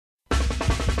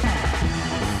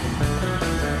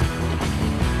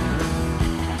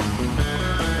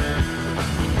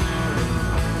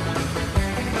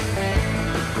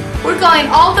going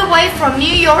all the way from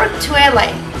New York to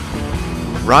LA.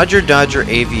 Dodger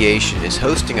Aviation is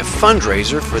hosting a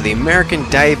fundraiser for the American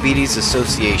Diabetes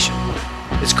Association.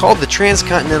 It's called the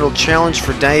Transcontinental Challenge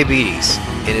for Diabetes,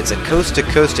 and it's a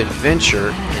coast-to-coast adventure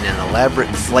in an elaborate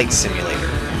flight simulator.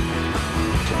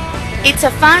 It's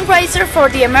a fundraiser for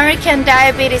the American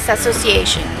Diabetes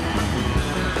Association.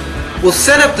 We'll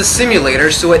set up the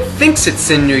simulator so it thinks it's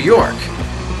in New York.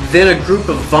 Then a group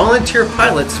of volunteer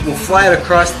pilots will fly it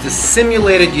across the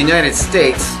simulated United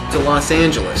States to Los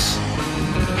Angeles.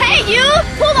 Hey you!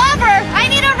 Pull over! I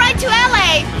need a ride to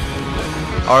LA!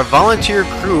 Our volunteer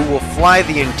crew will fly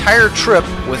the entire trip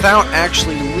without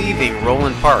actually leaving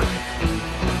Roland Park.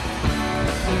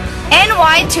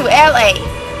 NY2LA.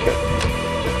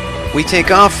 We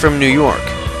take off from New York,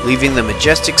 leaving the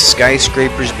majestic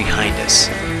skyscrapers behind us,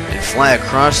 and fly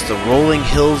across the rolling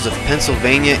hills of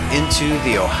Pennsylvania into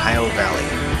the Ohio Valley.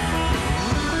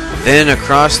 Then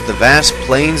across the vast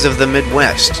plains of the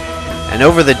Midwest, and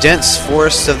over the dense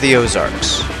forests of the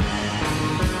Ozarks.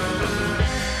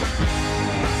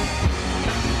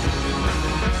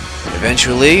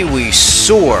 Eventually, we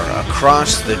soar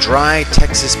across the dry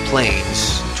Texas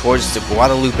plains towards the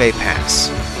Guadalupe Pass,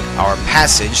 our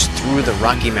passage through the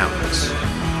Rocky Mountains.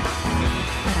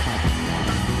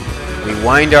 We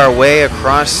wind our way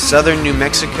across southern New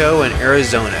Mexico and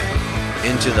Arizona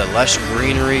into the lush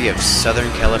greenery of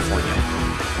Southern California.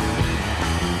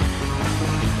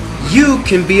 You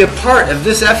can be a part of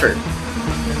this effort.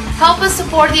 Help us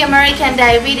support the American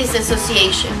Diabetes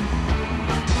Association.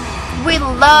 We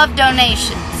love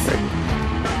donations.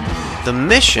 The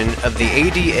mission of the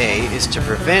ADA is to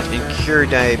prevent and cure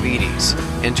diabetes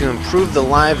and to improve the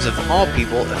lives of all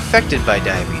people affected by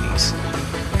diabetes.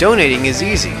 Donating is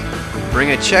easy.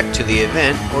 Bring a check to the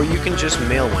event or you can just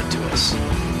mail one to us.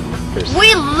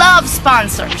 We love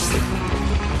sponsors.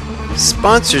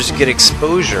 Sponsors get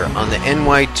exposure on the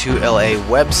NY2LA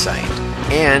website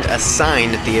and a sign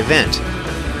at the event.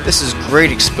 This is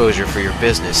great exposure for your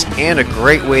business and a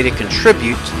great way to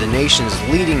contribute to the nation's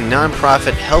leading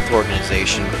nonprofit health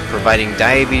organization providing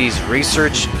diabetes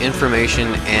research, information,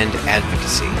 and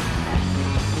advocacy.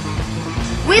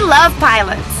 We love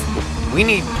pilots. We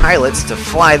need pilots to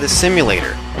fly the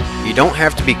simulator. You don't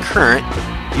have to be current,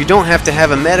 you don't have to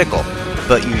have a medical,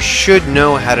 but you should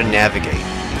know how to navigate.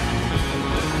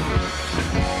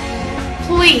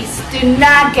 Please do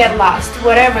not get lost,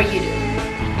 whatever you do.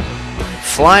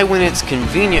 Fly when it's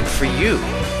convenient for you.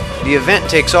 The event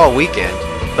takes all weekend,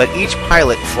 but each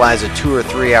pilot flies a 2 or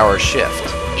 3 hour shift.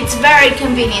 It's very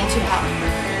convenient to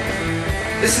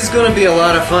have. This is going to be a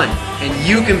lot of fun, and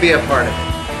you can be a part of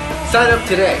it. Sign up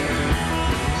today.